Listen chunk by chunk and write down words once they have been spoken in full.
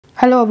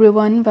Hello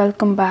everyone,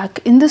 welcome back.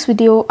 In this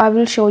video, I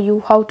will show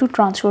you how to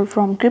transfer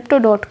from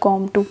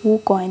crypto.com to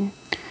Kucoin.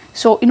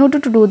 So in order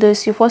to do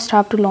this, you first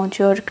have to launch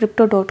your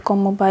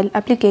crypto.com mobile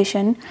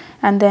application,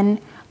 and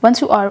then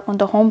once you are on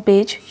the home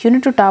page, you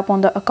need to tap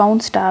on the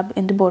accounts tab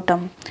in the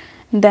bottom.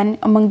 Then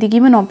among the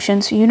given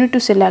options, you need to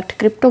select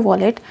crypto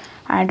wallet,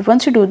 and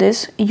once you do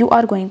this, you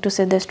are going to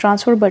see this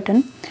transfer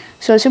button.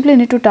 So you simply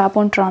need to tap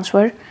on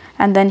transfer,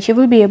 and then you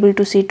will be able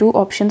to see two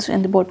options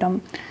in the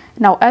bottom.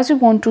 Now as you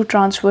want to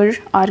transfer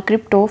our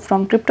crypto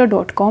from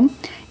crypto.com,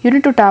 you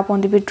need to tap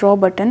on the withdraw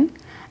button.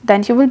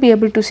 Then you will be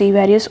able to see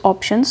various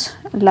options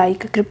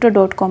like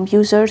crypto.com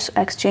users,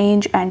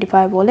 exchange and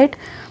DeFi wallet.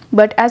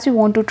 But as you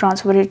want to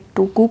transfer it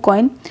to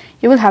Kucoin,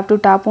 you will have to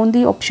tap on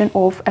the option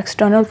of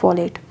external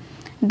wallet.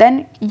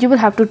 Then you will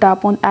have to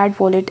tap on add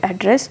wallet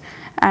address,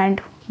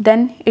 and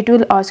then it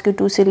will ask you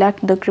to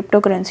select the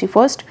cryptocurrency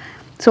first.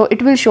 So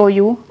it will show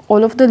you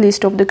all of the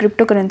list of the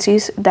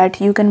cryptocurrencies that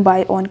you can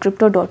buy on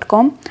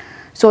crypto.com.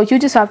 So you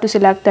just have to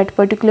select that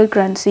particular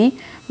currency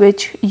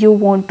which you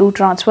want to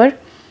transfer.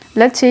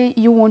 Let's say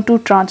you want to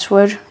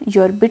transfer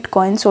your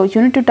Bitcoin. So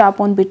you need to tap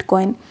on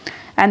Bitcoin,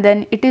 and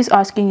then it is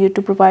asking you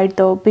to provide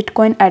the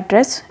Bitcoin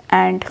address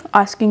and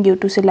asking you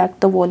to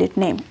select the wallet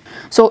name.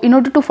 So in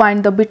order to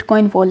find the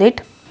Bitcoin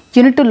wallet,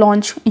 you need to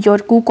launch your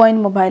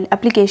Kucoin mobile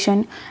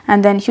application,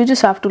 and then you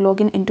just have to log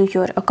in into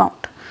your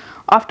account.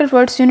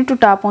 Afterwards, you need to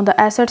tap on the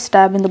assets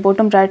tab in the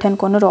bottom right hand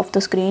corner of the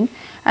screen,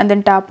 and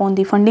then tap on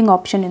the funding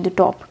option in the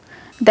top.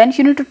 Then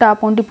you need to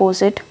tap on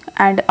deposit,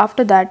 and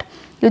after that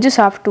you just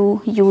have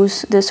to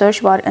use the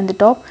search bar in the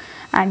top,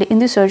 and in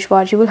the search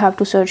bar you will have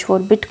to search for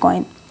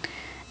Bitcoin.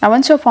 Now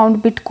once you have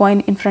found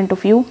Bitcoin in front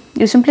of you,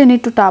 you simply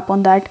need to tap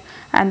on that,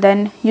 and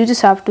then you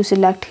just have to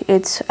select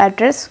its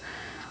address.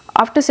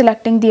 After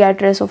selecting the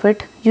address of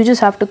it, you just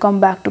have to come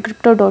back to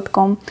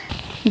crypto.com,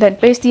 then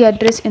paste the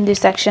address in this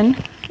section.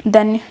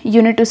 Then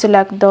you need to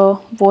select the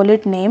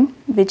wallet name,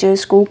 which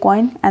is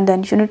Kucoin, and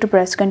then you need to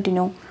press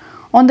continue.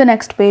 On the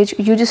next page,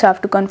 you just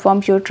have to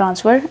confirm your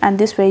transfer, and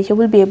this way you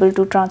will be able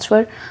to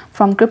transfer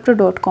from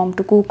crypto.com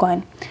to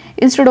Kucoin.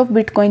 Instead of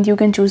Bitcoin, you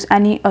can choose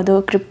any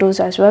other cryptos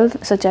as well,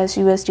 such as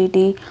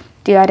USDT,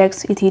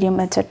 TRX, Ethereum,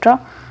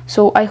 etc.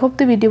 So I hope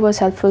the video was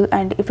helpful,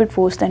 and if it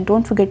was, then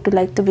don't forget to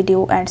like the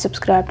video and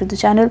subscribe to the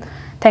channel.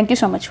 Thank you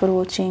so much for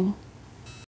watching.